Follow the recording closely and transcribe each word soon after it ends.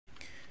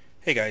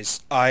Hey guys,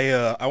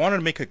 I wanted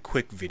to make a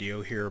quick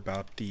video here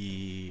about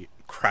the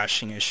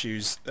crashing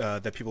issues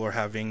that people are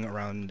having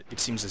around, it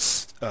seems,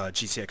 this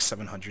GTX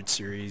 700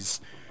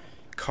 series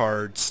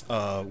cards.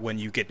 When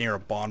you get near a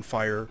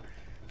bonfire,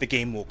 the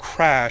game will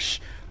crash.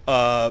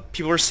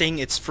 People are saying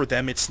it's, for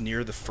them, it's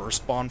near the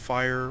first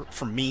bonfire.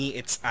 For me,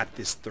 it's at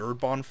this third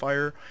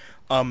bonfire.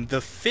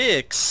 The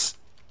fix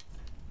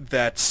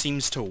that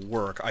seems to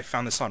work, I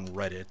found this on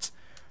Reddit.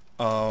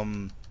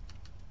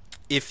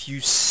 If you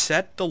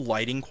set the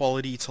lighting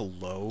quality to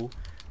low,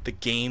 the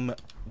game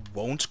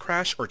won't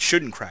crash, or it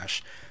shouldn't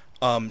crash.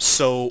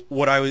 So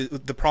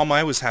the problem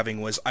I was having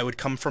was I would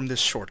come from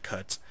this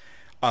shortcut,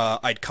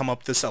 I'd come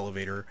up this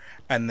elevator,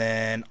 and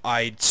then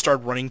I'd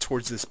start running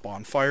towards this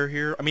bonfire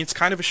here. I mean, it's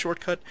kind of a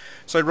shortcut,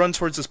 so I'd run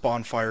towards this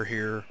bonfire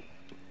here.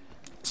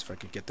 Let's see if I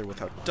could get there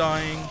without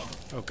dying.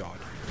 Oh god.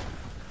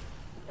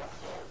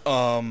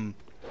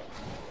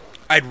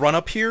 I'd run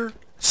up here,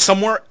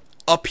 somewhere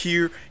up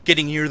here,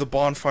 getting near the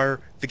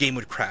bonfire, the game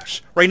would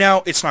crash. Right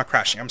now, it's not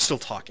crashing. I'm still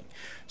talking.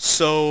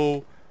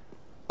 So,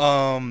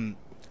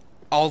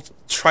 I'll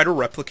try to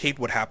replicate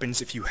what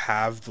happens if you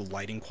have the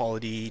lighting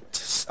quality.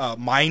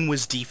 Mine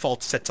was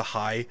default set to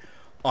high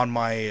on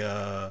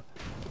my,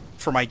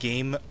 for my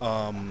game.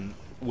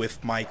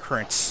 With my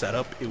current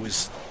setup,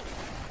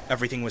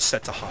 everything was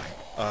set to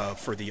high,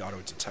 for the auto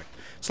detect.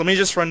 So let me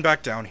just run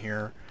back down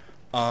here.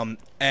 And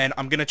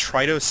I'm gonna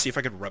try to see if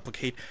I could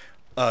replicate,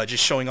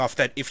 just showing off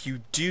that if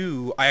you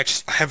do, I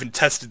haven't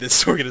tested this,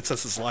 so we're gonna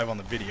test this live on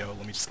the video.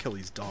 Let me just kill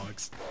these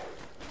dogs.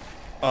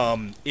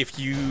 If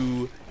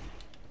you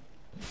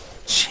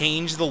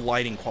change the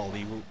lighting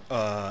quality,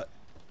 to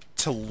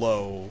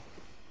low,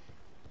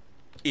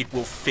 it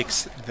will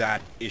fix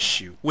that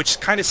issue, which is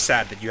kind of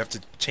sad that you have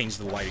to change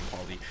the lighting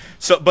quality.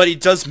 So, but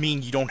it does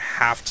mean you don't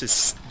have to,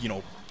 you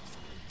know,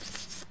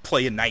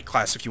 play a night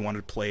class if you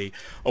wanted to play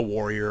a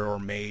warrior or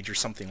mage or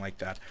something like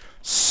that.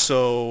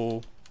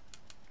 So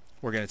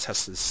we're gonna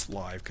test this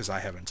live because I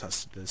haven't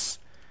tested this.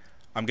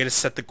 I'm gonna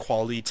set the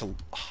quality to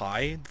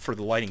high for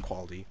the lighting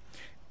quality.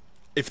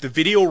 If the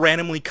video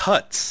randomly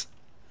cuts,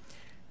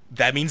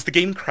 that means the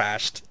game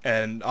crashed,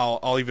 and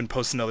I'll even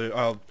post another.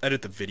 I'll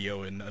edit the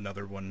video in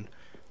another one,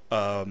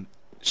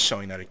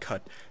 showing that it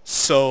cut.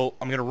 So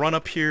I'm gonna run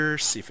up here,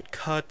 see if it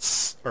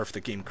cuts or if the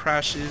game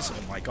crashes.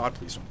 Oh my god!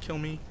 Please don't kill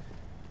me.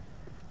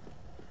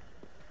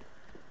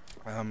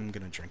 I'm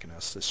gonna drink an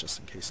Estus just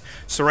in case.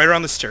 So right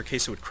around the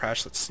staircase it would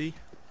crash. Let's see.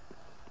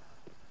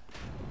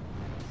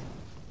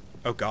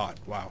 Oh god,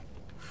 wow.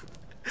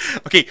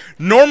 Okay,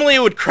 normally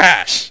it would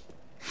crash.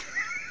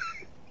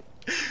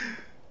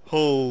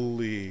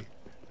 Holy.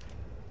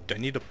 Do I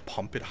need to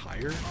pump it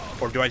higher?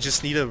 Or do I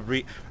just need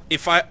to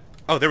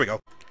oh, there we go.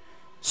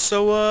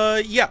 So,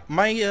 yeah,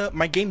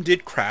 my game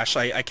did crash.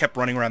 I kept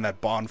running around that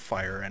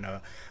bonfire and,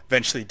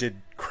 eventually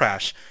did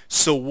crash.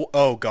 So,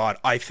 oh god,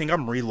 I think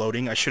I'm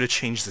reloading. I should have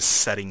changed the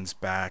settings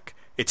back.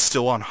 It's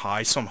still on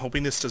high, so I'm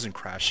hoping this doesn't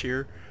crash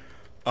here.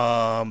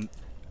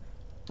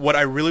 What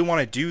I really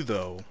want to do,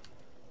 though,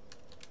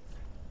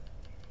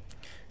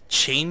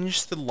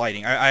 change the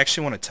lighting. I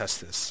actually want to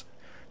test this.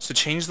 So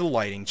change the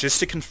lighting, just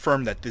to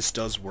confirm that this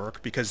does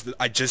work, because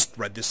I just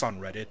read this on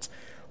Reddit.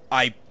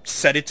 I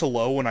set it to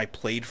low and I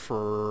played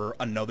for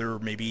another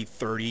maybe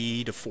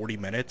 30 to 40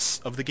 minutes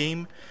of the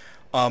game.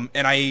 And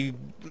I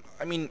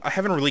mean, I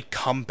haven't really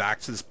come back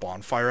to this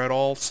bonfire at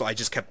all, so I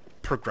just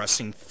kept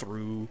progressing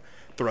through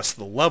the rest of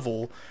the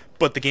level,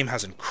 but the game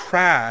hasn't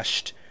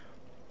crashed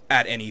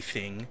at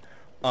anything.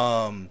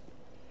 But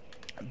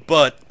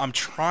I'm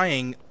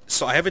trying,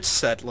 so I have it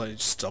set, let me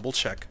just double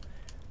check.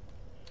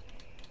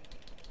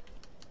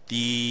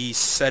 The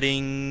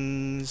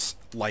settings,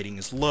 lighting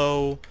is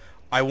low.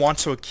 I want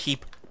to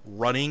keep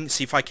running,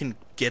 see if I can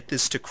get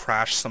this to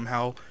crash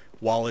somehow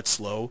while it's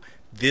low.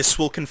 This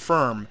will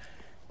confirm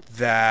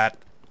that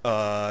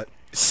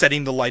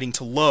setting the lighting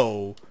to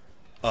low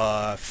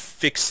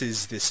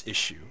fixes this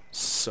issue.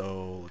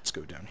 So let's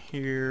go down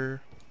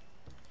here.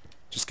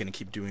 Just gonna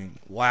keep doing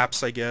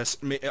laps, I guess.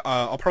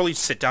 I'll probably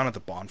sit down at the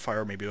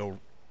bonfire. Maybe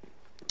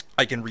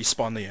I can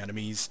respawn the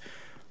enemies.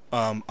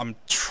 I'm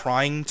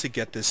trying to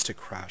get this to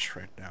crash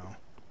right now.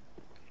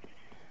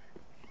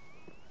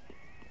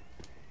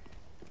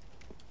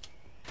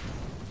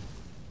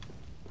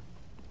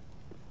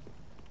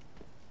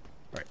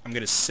 Alright, I'm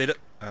gonna sit at...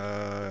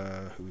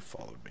 who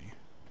followed me?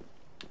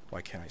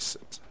 Why can't I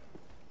sit?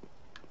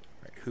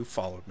 Alright, who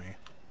followed me?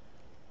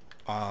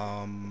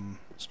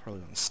 It's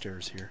probably on the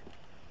stairs here.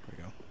 There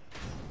we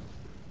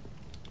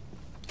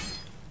go.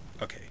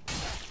 Okay.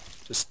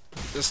 Just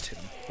hit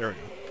him. There we go.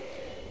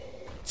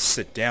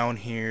 Sit down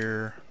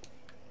here.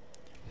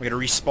 I'm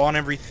gonna respawn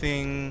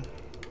everything.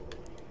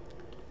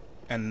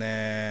 And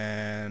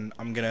then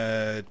I'm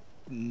gonna...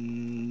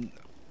 I'm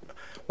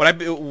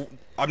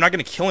not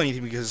gonna kill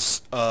anything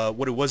because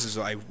what it was is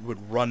I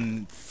would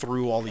run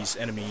through all these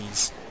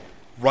enemies,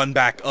 run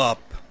back up,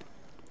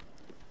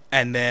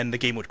 and then the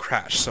game would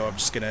crash. So I'm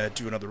just gonna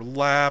do another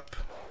lap.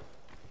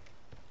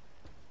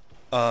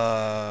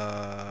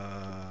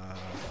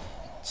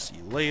 See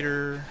you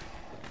later.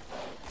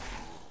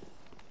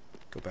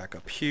 Go back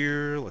up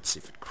here. Let's see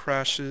if it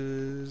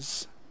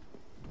crashes.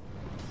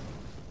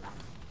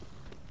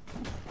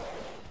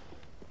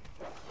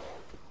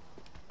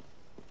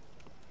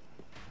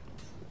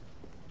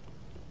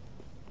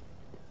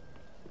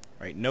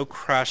 Alright, no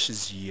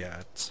crashes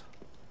yet.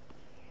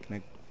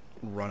 Gonna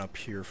run up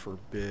here for a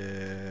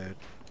bit.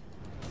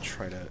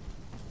 Try to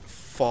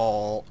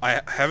fall.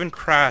 I haven't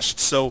crashed,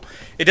 so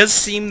it does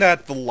seem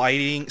that the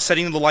lighting,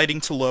 setting the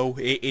lighting to low,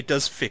 it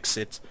does fix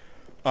it.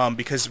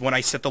 Because when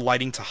I set the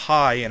lighting to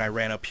high and I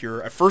ran up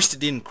here, at first it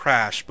didn't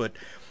crash, but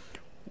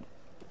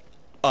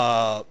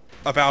about,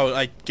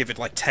 I give it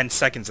like 10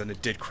 seconds and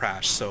it did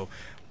crash. So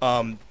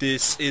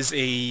this is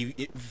a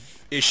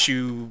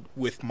issue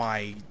with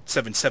my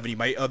 770.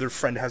 My other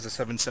friend has a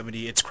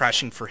 770. It's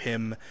crashing for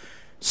him.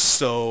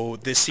 So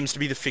this seems to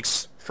be the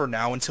fix for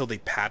now until they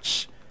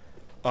patch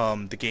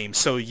the game.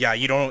 So yeah,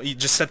 you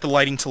just set the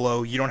lighting to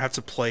low. You don't have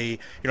to play, you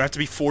don't have to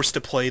be forced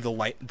to play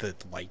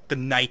the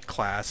night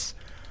class.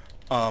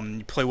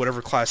 You play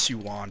whatever class you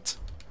want.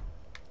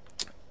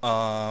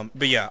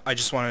 But yeah, I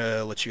just want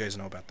to let you guys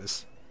know about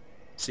this.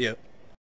 See ya.